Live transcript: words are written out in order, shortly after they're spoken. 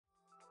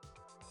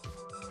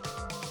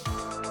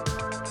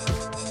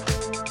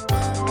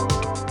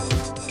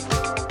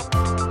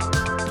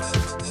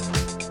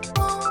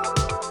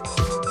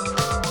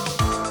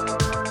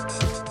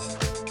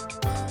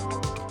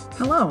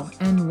Hello,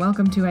 and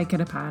welcome to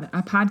iKidapod,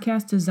 a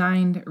podcast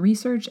designed,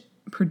 researched,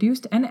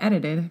 produced, and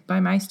edited by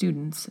my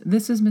students.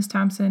 This is Miss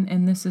Thompson,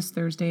 and this is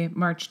Thursday,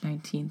 March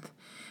 19th.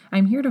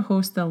 I'm here to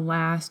host the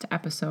last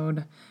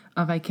episode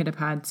of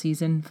iKidapod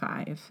Season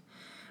 5.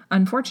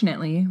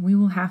 Unfortunately, we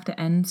will have to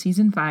end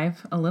Season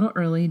 5 a little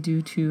early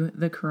due to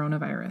the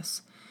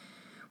coronavirus.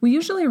 We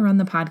usually run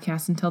the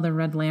podcast until the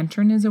Red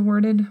Lantern is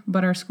awarded,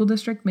 but our school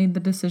district made the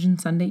decision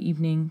Sunday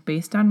evening,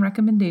 based on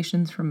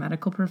recommendations from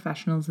medical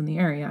professionals in the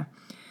area,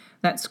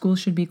 that schools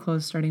should be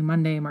closed starting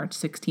Monday, March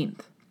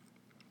 16th.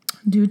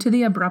 Due to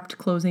the abrupt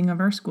closing of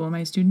our school,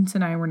 my students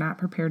and I were not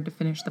prepared to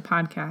finish the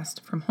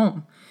podcast from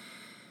home.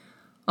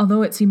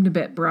 Although it seemed a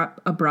bit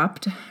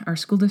abrupt, our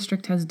school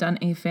district has done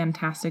a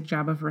fantastic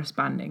job of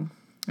responding.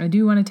 I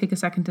do want to take a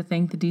second to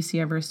thank the DC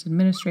Everest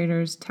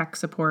administrators, tech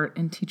support,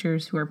 and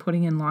teachers who are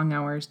putting in long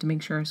hours to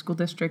make sure our school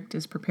district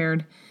is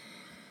prepared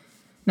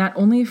not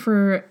only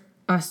for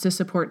us to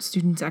support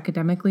students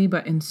academically,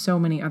 but in so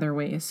many other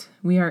ways.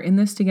 We are in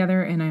this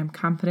together, and I am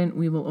confident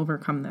we will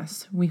overcome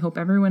this. We hope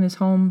everyone is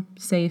home,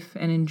 safe,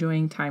 and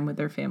enjoying time with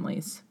their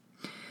families.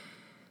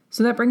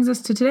 So that brings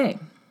us to today.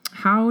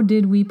 How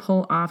did we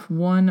pull off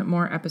one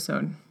more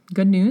episode?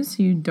 Good news,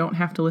 you don't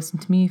have to listen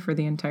to me for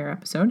the entire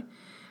episode.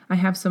 I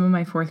have some of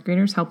my fourth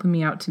graders helping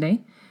me out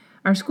today.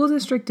 Our school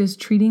district is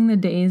treating the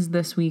days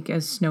this week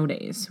as snow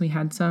days. We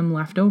had some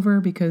left over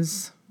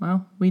because,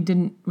 well, we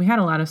had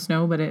a lot of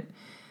snow, but it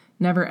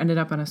never ended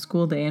up on a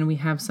school day, and we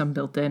have some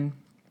built in.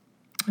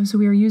 And so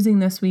we are using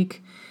this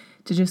week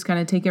to just kind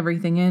of take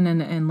everything in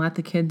and let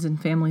the kids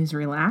and families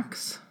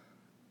relax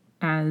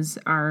as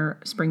our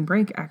spring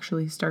break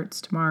actually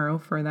starts tomorrow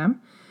for them.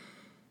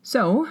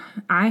 So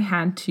I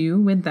had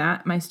to, with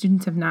that, my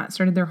students have not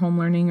started their home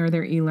learning or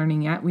their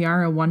e-learning yet. We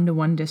are a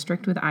one-to-one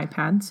district with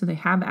iPads, so they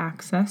have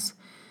access,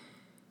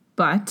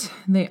 but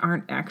they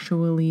aren't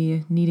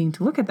actually needing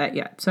to look at that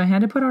yet. So I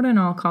had to put out an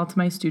all-call to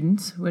my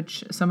students,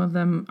 which some of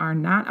them are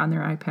not on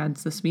their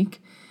iPads this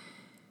week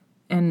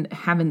and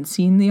haven't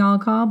seen the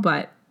all-call,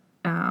 but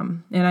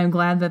and I'm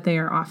glad that they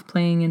are off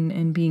playing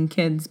and being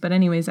kids. But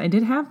anyways, I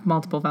did have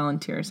multiple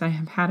volunteers. I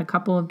have had a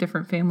couple of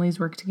different families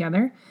work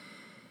together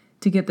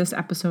to get this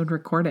episode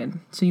recorded.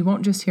 So you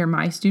won't just hear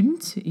my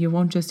students, you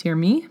won't just hear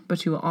me,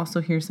 but you will also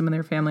hear some of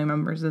their family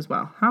members as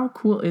well. How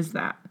cool is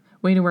that?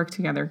 Way to work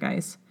together,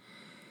 guys.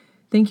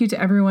 Thank you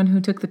to everyone who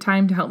took the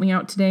time to help me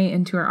out today,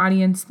 and to our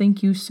audience,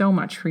 thank you so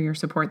much for your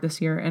support this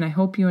year, and I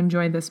hope you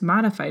enjoy this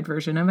modified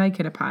version of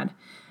iKidapod,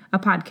 a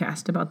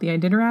podcast about the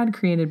Iditarod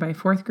created by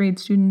fourth grade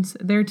students,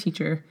 their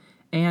teacher,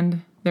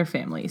 and their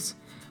families.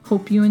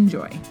 Hope you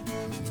enjoy.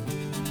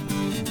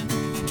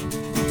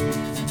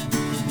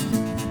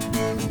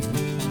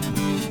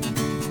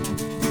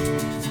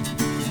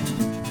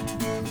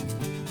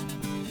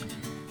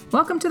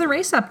 Welcome to the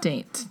race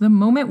update, the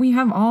moment we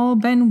have all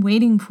been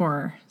waiting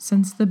for.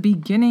 Since the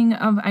beginning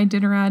of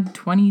Iditarod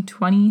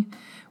 2020,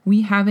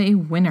 we have a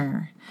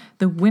winner.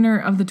 The winner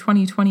of the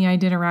 2020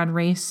 Iditarod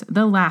race,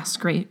 the last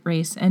great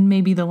race, and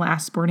maybe the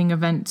last sporting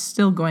event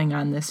still going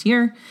on this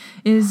year,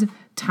 is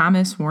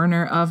Thomas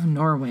Werner of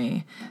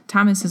Norway.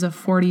 Thomas is a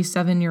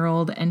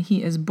 47-year-old, and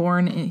he was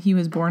born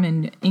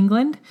in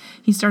England.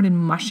 He started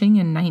mushing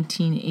in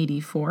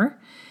 1984.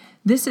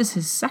 This is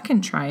his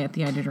second try at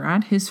the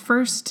Iditarod. His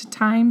first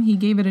time he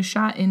gave it a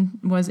shot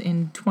was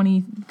in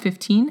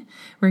 2015,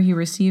 where he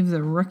received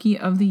the Rookie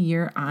of the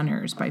Year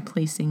honors by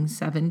placing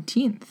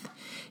 17th.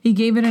 He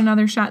gave it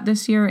another shot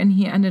this year, and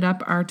he ended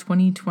up our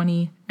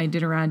 2020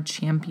 Iditarod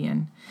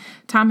champion.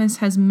 Thomas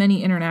has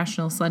many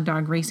international sled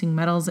dog racing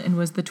medals and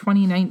was the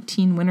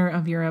 2019 winner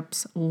of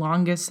Europe's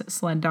longest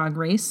sled dog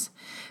race.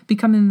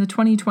 Becoming the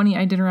 2020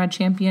 Iditarod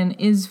champion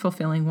is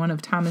fulfilling one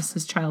of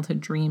Thomas's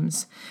childhood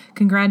dreams.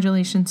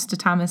 Congratulations to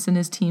Thomas and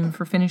his team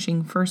for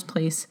finishing first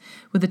place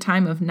with a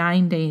time of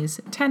 9 days,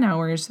 10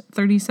 hours,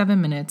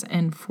 37 minutes,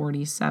 and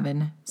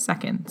 47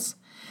 seconds.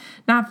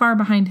 Not far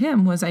behind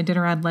him was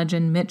Iditarod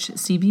legend Mitch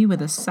Seavey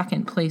with a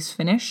second place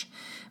finish.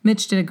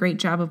 Mitch did a great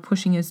job of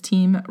pushing his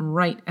team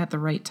right at the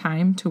right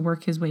time to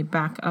work his way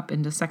back up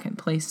into second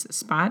place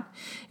spot.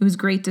 It was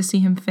great to see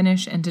him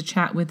finish and to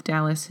chat with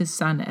Dallas, his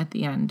son, at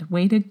the end.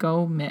 Way to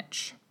go,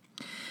 Mitch.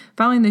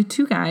 Following the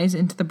two guys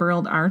into the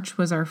Burled Arch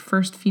was our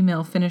first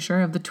female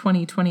finisher of the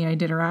 2020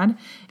 Iditarod,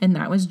 and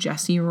that was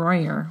Jessie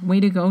Royer. Way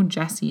to go,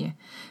 Jessie.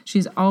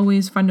 She's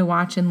always fun to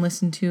watch and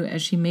listen to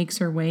as she makes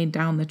her way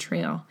down the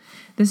trail.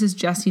 This is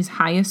Jessie's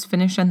highest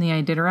finish on the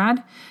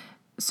Iditarod,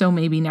 so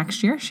maybe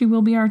next year she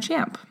will be our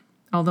champ.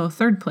 Although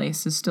third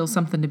place is still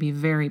something to be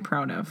very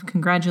proud of.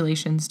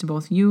 Congratulations to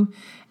both you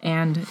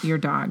and your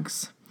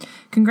dogs.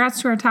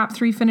 Congrats to our top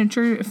 3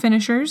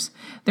 finishers.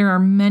 There are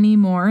many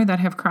more that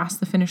have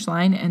crossed the finish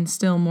line and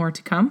still more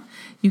to come.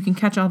 You can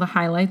catch all the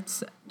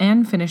highlights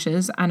and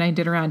finishes on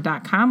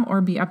iditarod.com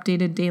or be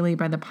updated daily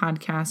by the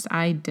podcast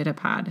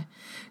iDidapod.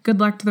 Good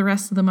luck to the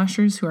rest of the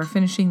mushers who are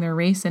finishing their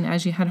race, and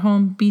as you head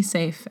home, be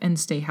safe and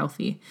stay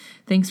healthy.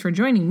 Thanks for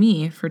joining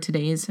me for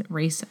today's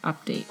race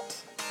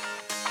update.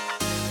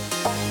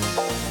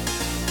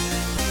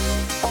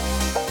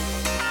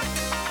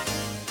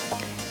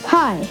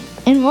 Hi,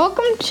 and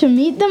welcome to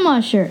Meet the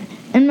Musher.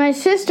 And my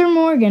sister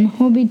Morgan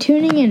will be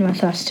tuning in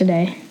with us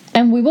today.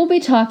 And we will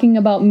be talking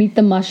about Meet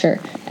the Musher.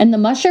 And the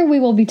musher we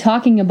will be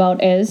talking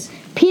about is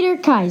Peter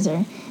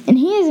Kaiser, and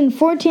he is in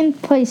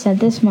 14th place at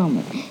this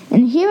moment.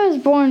 And he was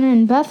born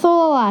in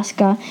Bethel,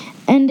 Alaska,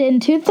 and in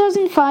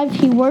 2005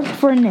 he worked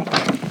for Nick.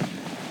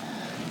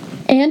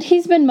 And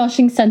he's been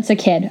mushing since a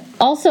kid.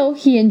 Also,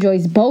 he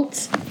enjoys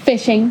boats,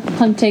 fishing,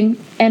 hunting,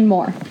 and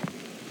more.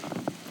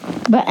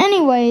 But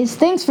anyways,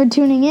 thanks for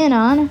tuning in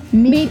on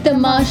Meet the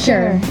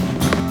Musher.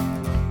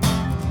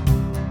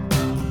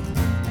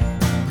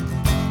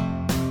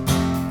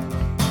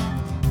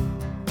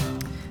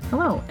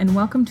 Hello, and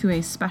welcome to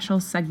a special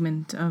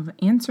segment of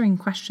answering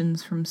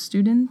questions from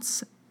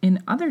students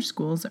in other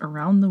schools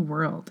around the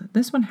world.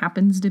 This one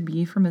happens to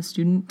be from a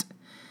student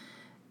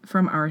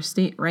from our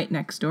state right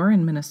next door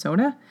in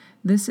Minnesota.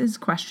 This is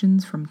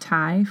questions from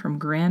Ty from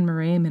Grand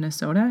Marais,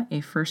 Minnesota,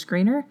 a first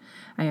grader.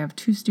 I have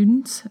two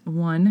students,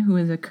 one who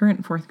is a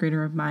current fourth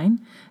grader of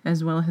mine,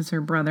 as well as her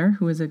brother,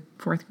 who was a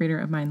fourth grader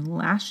of mine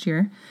last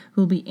year,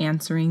 who will be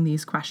answering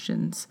these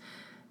questions.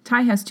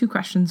 Ty has two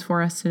questions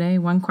for us today.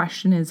 One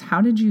question is,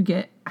 how do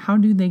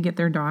they get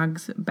their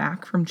dogs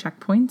back from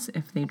checkpoints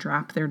if they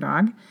drop their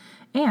dog?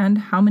 And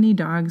how many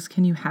dogs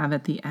can you have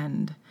at the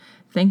end?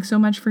 Thanks so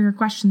much for your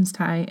questions,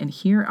 Ty, and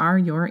here are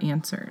your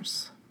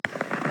answers.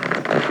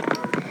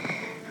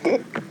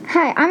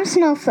 Hi, I'm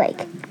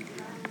Snowflake.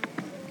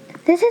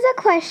 This is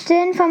a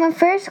question from a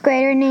first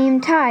grader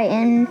named Ty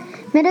in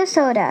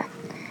Minnesota.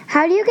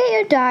 How do you get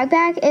your dog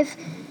back if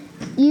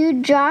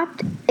you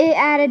dropped it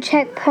at a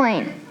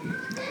checkpoint?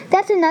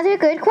 That's another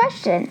good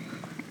question.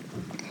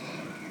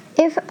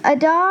 If a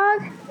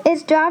dog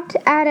is dropped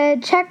at a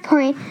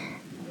checkpoint,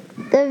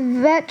 the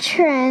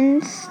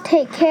veterans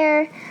take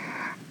care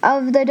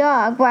of the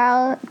dog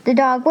while the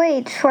dog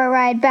waits for a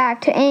ride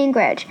back to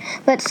Anchorage.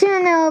 But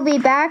soon they will be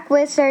back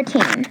with their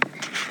team.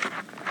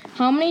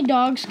 How many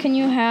dogs can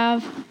you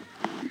have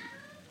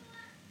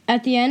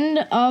at the end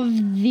of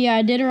the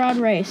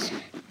Iditarod race?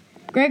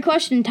 Great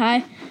question,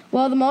 Ty.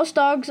 Well, the most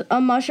dogs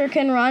a musher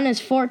can run is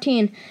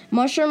 14.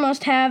 Musher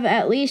must have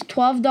at least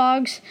 12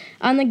 dogs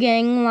on the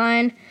gang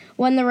line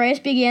when the race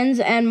begins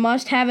and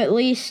must have at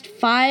least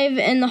 5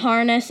 in the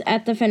harness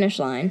at the finish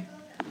line.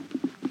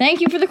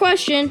 Thank you for the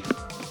question.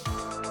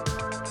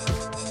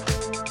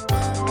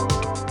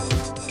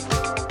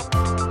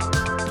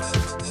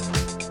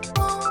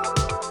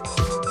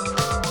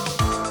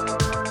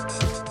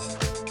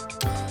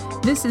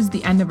 This is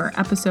the end of our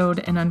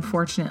episode and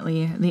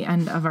unfortunately the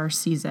end of our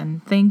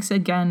season. Thanks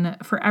again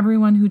for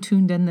everyone who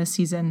tuned in this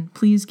season.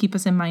 Please keep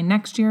us in mind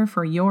next year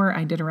for your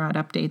Iditarod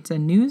updates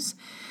and news.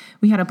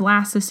 We had a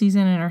blast this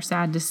season and are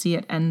sad to see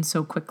it end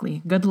so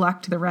quickly. Good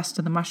luck to the rest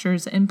of the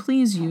mushers, and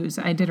please use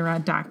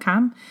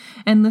Iditarod.com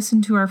and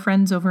listen to our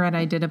friends over at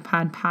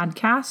Iditapod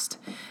Podcast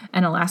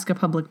and Alaska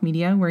Public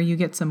Media, where you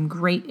get some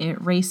great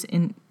race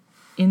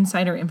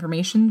insider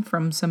information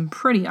from some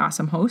pretty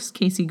awesome hosts,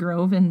 Casey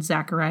Grove and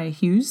Zachariah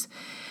Hughes,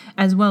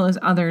 as well as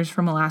others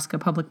from Alaska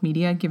Public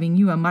Media, giving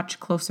you a much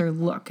closer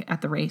look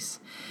at the race.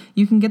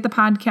 You can get the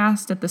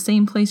podcast at the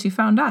same place you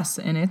found us,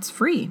 and it's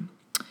free.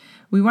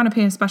 We want to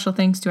pay a special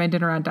thanks to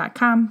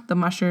Iditarod.com, the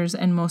mushers,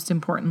 and most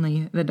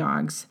importantly, the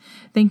dogs.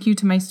 Thank you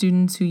to my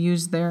students who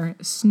used their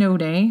snow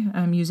day,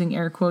 I'm using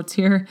air quotes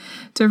here,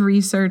 to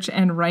research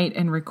and write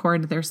and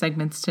record their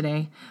segments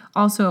today.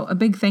 Also, a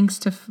big thanks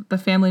to the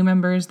family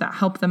members that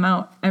helped them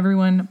out.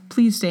 Everyone,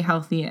 please stay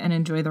healthy and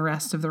enjoy the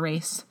rest of the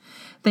race.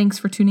 Thanks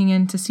for tuning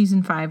in to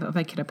Season 5 of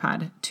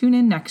Ikitapod. Tune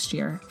in next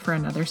year for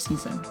another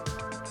season.